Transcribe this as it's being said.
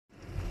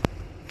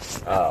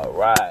All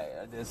right.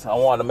 I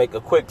want to make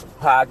a quick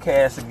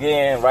podcast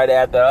again right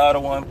after the other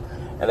one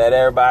and let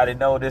everybody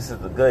know this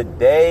is a good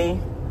day.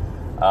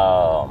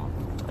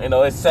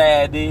 It's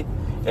Saturday.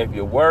 If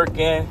you're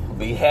working,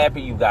 be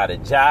happy you got a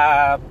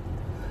job.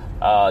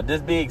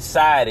 Just be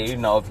excited.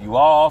 If you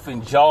off,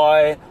 enjoy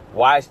it.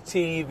 Watch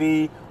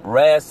TV,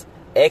 rest,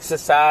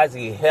 exercise,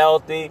 eat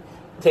healthy,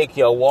 take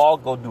your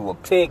walk, go do a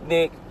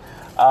picnic.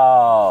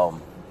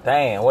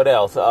 What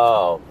else?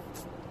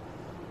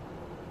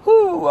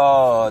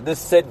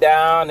 Just sit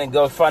down and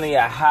go in front of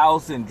your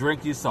house and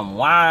drink you some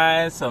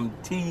wine, some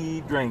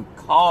tea, drink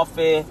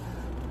coffee.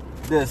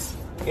 Just,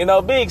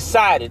 be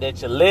excited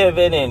that you're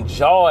living,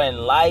 enjoying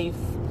life.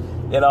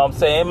 You know what I'm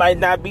saying? It might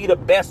not be the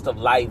best of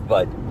life,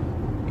 but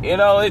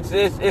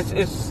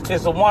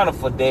it's a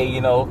wonderful day.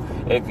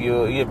 If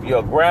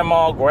you're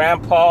grandma,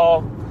 grandpa,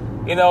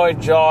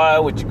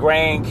 enjoy with your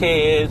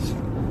grandkids.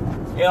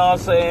 You know what I'm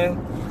saying?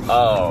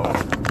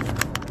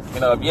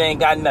 If you ain't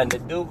got nothing to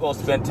do, go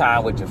spend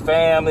time with your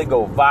family.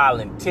 Go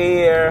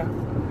volunteer.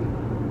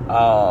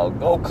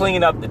 Go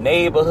clean up the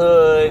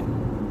neighborhood.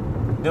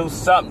 Do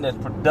something that's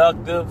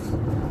productive.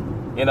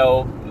 It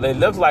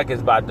looks like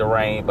it's about to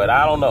rain, but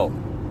I don't know.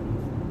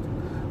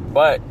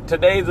 But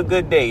today's a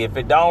good day. If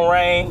it don't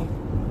rain,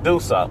 do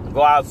something.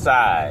 Go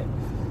outside.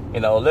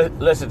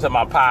 Listen to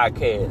my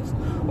podcast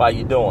while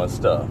you're doing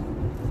stuff.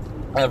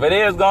 And if it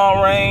is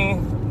gonna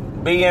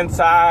rain, be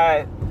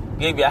inside.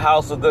 Give your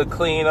house a good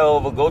clean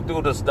over. Go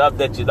through the stuff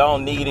that you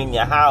don't need in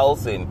your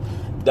house and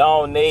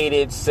donate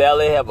it, sell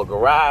it, have a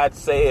garage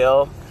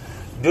sale.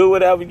 Do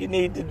whatever you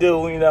need to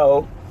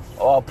do,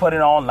 or put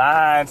it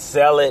online,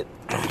 sell it.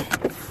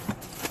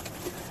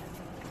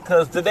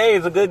 Because today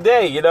is a good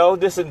day,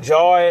 just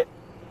enjoy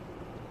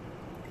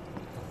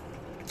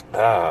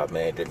it.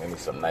 Man, drink me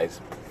some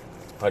nice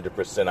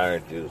 100%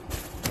 orange juice.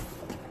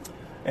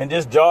 And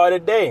just enjoy the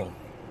day.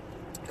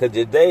 Because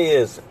your day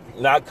is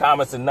not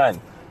promising to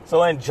nothing.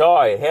 So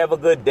enjoy it. Have a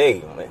good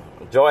day.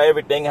 Enjoy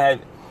everything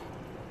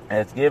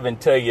that's given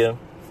to you.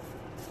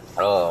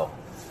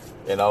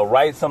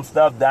 Write some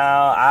stuff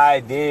down,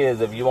 ideas.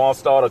 If you want to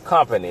start a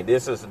company,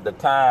 this is the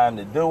time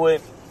to do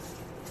it.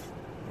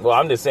 Well,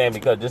 I'm just saying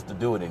because just to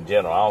do it in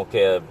general. I don't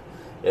care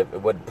if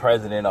what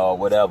president or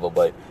whatever,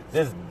 but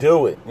just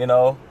do it,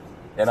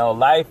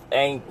 life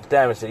ain't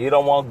damaged. So you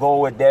don't want to go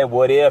with that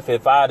what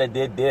if I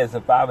did this,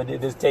 if I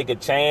did this, take a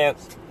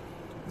chance.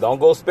 Don't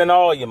go spend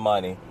all your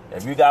money.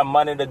 If you got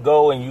money to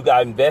go and you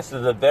got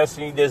investors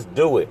investing, you just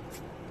do it.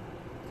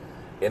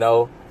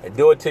 And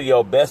do it to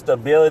your best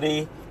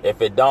ability.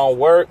 If it don't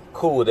work,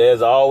 cool.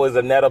 There's always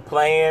another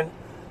plan,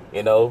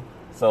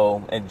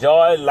 So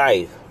enjoy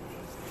life.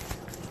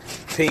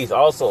 Peace.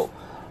 Also,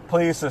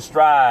 please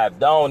subscribe,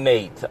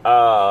 donate,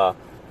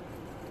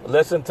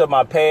 listen to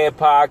my past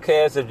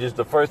podcast. If it's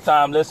the first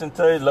time listening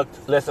to it,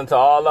 listen to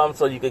all of them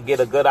so you can get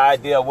a good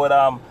idea of what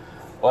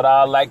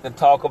I like to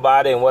talk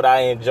about and what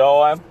I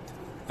enjoy.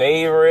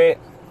 Favorite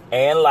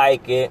and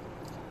like it.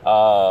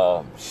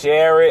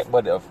 Share it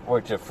with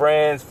your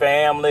friends,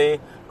 family,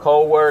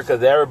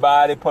 co-workers,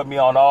 everybody. Put me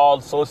on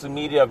all social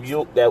media of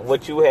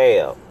what you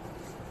have.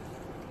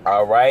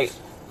 All right.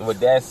 With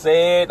that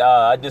said,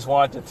 I just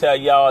wanted to tell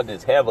y'all,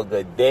 just have a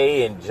good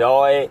day,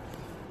 enjoy it,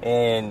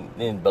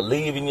 and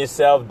believe in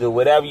yourself. Do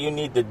whatever you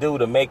need to do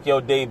to make your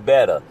day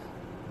better.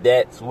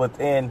 That's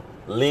within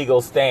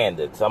legal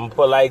standards. I'm going to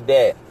put it like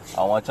that.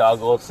 I want y'all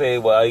to go say,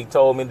 well, he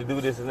told me to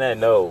do this and that.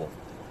 No.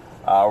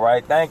 All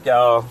right. Thank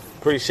y'all.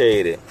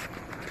 Appreciate it.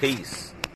 Peace.